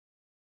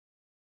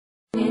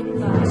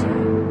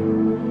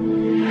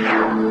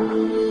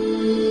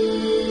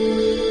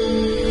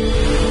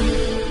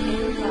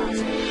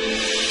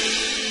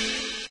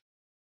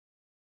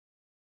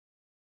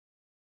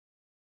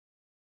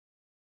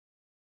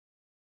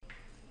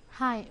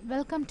Hi,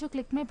 welcome to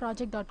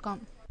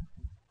clickmyproject.com.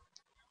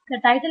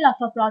 The title of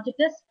our project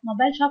is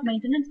Mobile Shop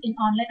Maintenance in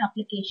Online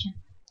Application.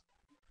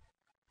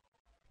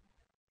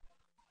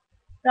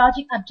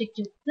 Project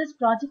Objective. This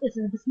project is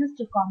a business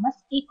to commerce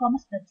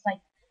e-commerce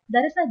website.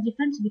 There is a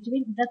difference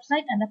between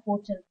website and a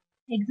portal.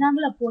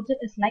 Example of portal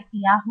is like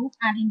Yahoo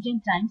and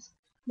Indian Times,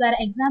 where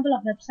example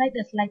of website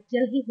is like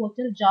Delhi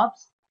Hotel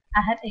Jobs,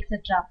 Ahead,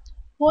 etc.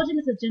 Portal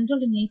is a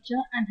general in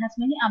nature and has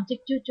many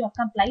objectives to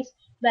accomplish,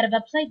 where a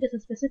website is a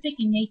specific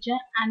in nature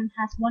and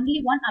has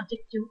only one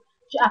objective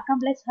to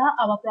accomplish how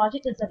our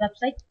project is a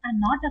website and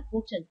not a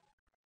portal.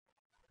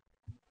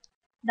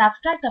 The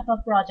abstract of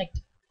our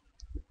project.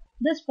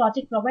 This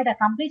project provides a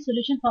complete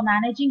solution for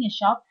managing a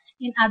shop,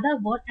 in other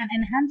words, an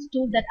enhanced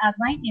tool that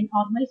aligns in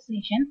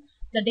organization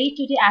the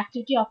day-to-day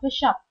activity of a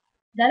shop.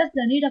 There is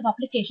the need of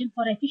application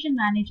for efficient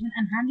management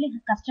and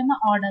handling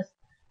customer orders.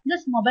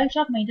 This mobile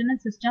shop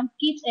maintenance system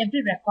keeps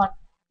every record.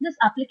 This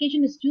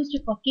application is used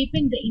for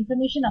keeping the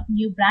information of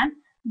new brand.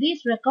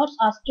 These records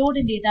are stored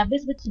in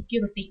database with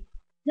security.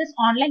 This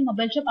online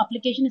mobile shop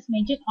application is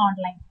maintained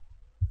online.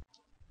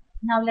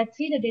 Now let's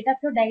see the data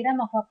flow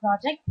diagram of our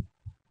project.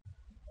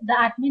 The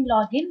admin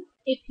login.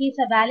 If he is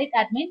a valid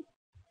admin,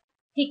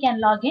 he can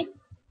log in.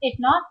 If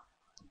not,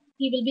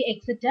 he will be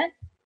exited.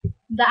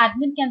 The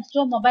admin can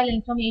store mobile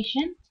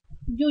information,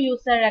 view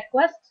user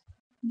requests,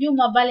 view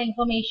mobile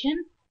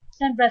information,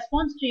 send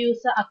response to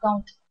user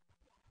account.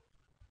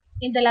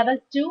 In the level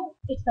 2,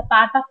 it's the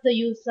part of the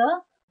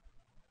user.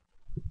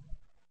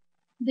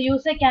 The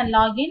user can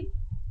log in.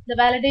 The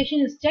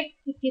validation is checked.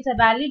 If he is a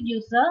valid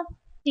user,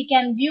 he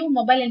can view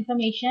mobile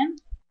information,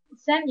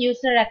 send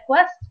user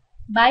request,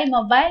 buy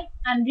mobile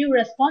and view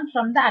response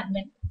from the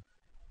admin.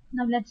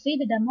 Now let's see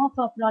the demo of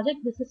our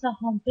project. This is a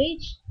home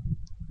page.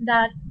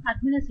 The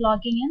admin is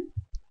logging in.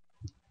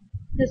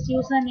 His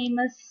username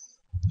is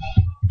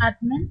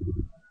admin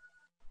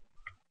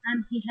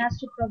and he has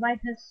to provide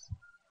his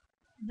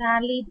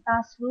valid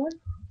password.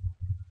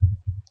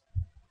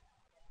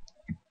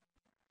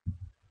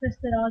 Press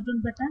the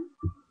login button.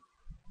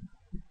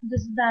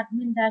 This is the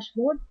admin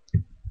dashboard.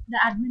 The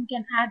admin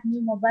can add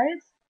new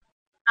mobiles,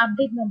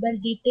 update mobile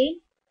detail,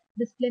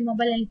 display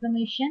mobile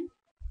information,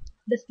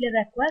 display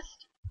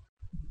request.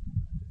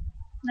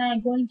 Now I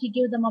am going to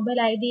give the mobile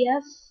ID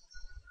as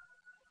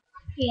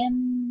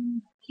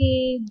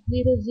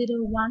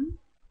MK001.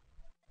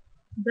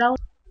 Browse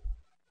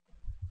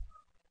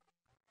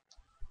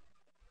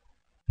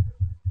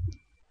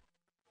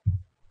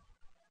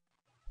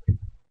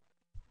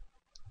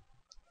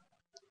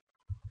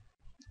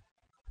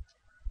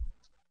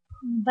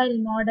mobile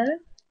model,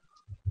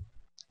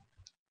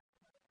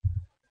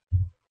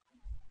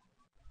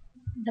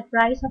 the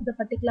price of the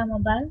particular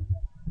mobile,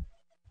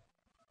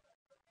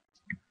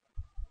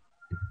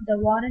 the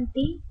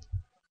warranty,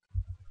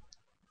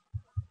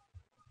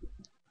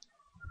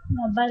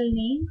 mobile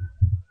name,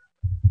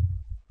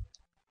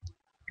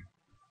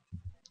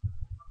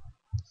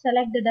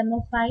 select the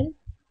demo file,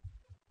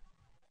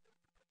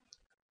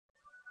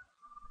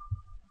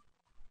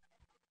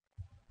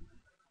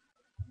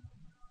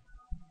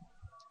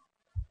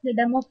 the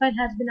demo file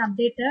has been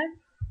updated,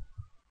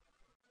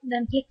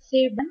 then click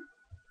save button.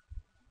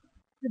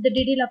 The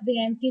detail of the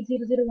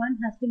MK001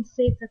 has been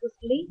saved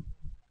successfully.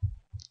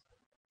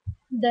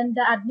 Then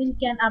the admin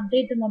can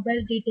update the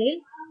mobile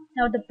detail.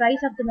 Now the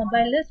price of the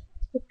mobile is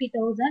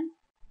 50,000.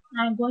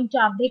 I am going to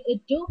update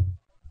it to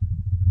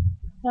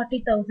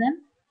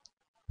 40,000.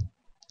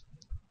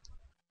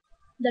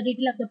 The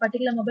detail of the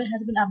particular mobile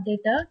has been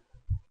updated.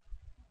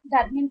 The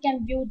admin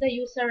can view the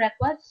user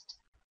request.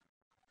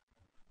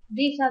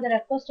 These are the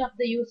requests of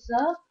the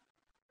user.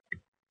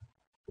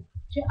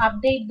 To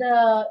update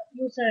the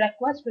user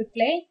request,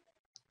 reply,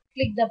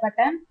 click the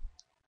button,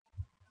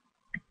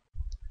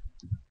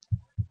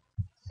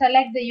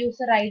 select the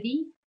user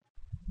ID,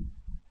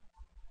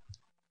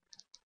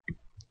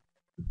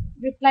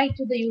 reply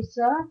to the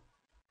user,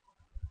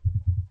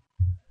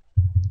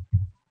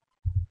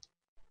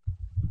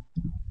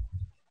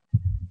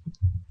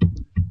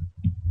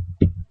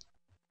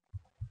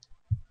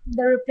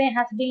 the reply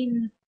has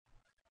been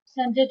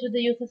sent to the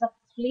user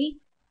successfully,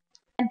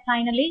 and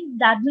finally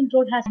the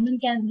admin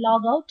can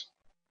log out.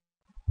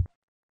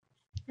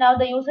 Now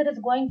the user is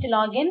going to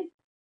log in.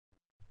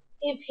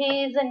 If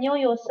he is a new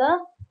user,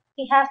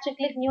 he has to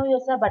click new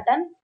user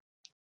button.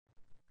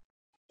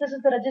 This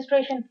is the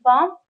registration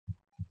form.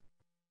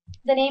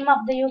 The name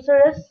of the user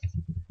is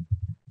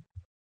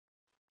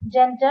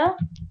gender,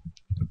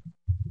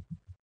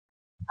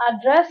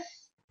 address,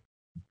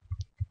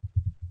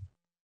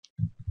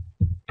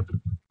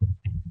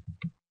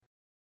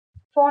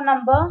 phone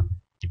number,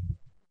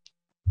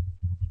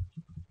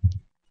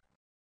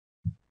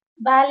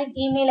 valid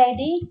email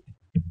ID.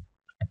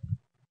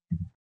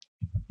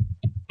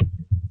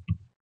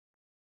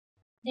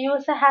 The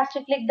user has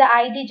to click the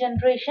ID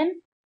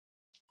generation.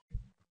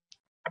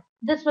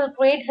 This will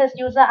create his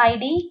user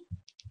ID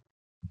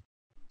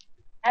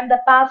and the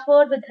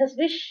password with his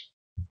wish.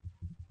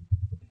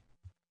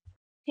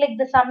 Click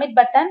the submit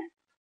button.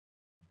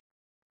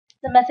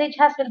 The message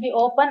has will be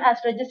open as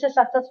registered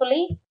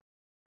successfully.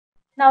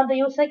 Now the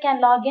user can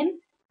log in.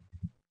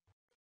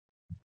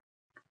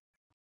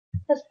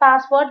 His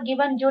password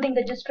given during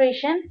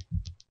registration.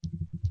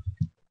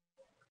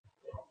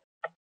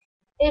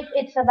 If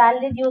it's a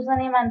valid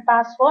username and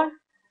password,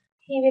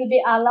 he will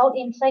be allowed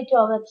inside to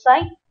our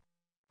website.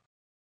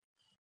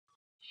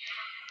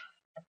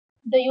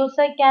 The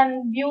user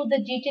can view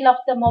the detail of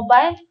the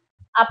mobile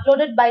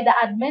uploaded by the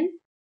admin.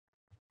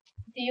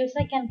 The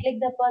user can click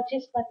the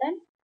purchase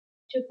button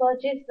to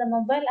purchase the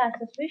mobile as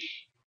a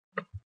wish.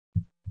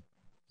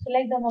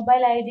 Select the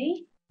mobile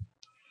ID.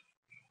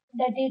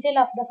 The detail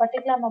of the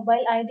particular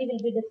mobile ID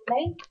will be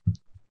displayed.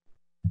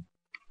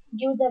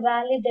 Give the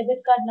valid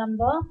debit card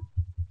number,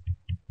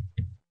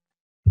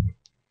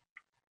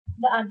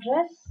 the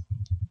address,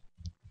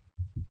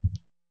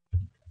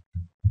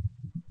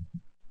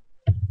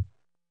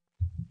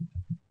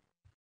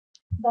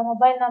 the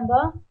mobile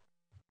number,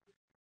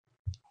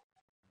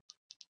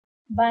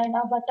 buy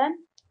now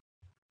button.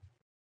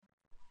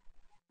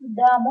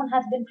 The amount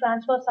has been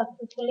transferred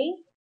successfully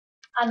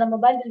and the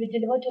mobile will be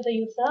delivered to the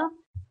user.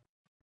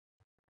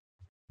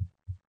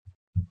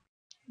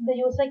 The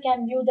user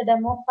can view the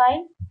demo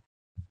file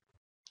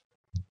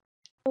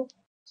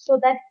so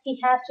that he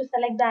has to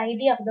select the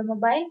ID of the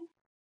mobile.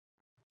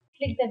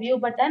 Click the view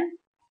button.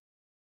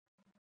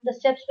 The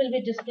steps will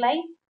be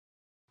displayed.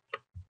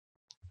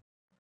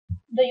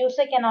 The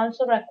user can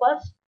also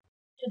request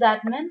to the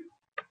admin.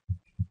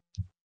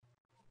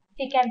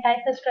 He can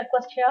type his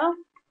request here.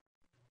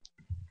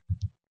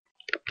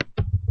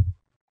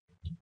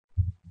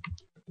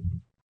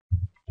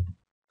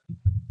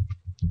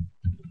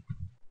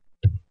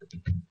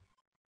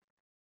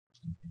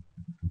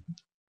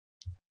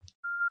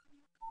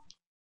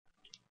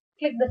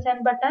 Click the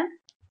send button.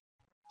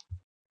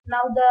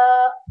 Now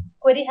the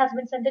query has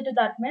been sent to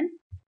the admin.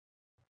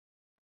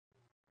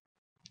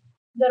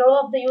 The row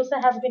of the user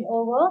has been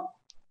over.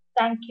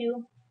 Thank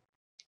you.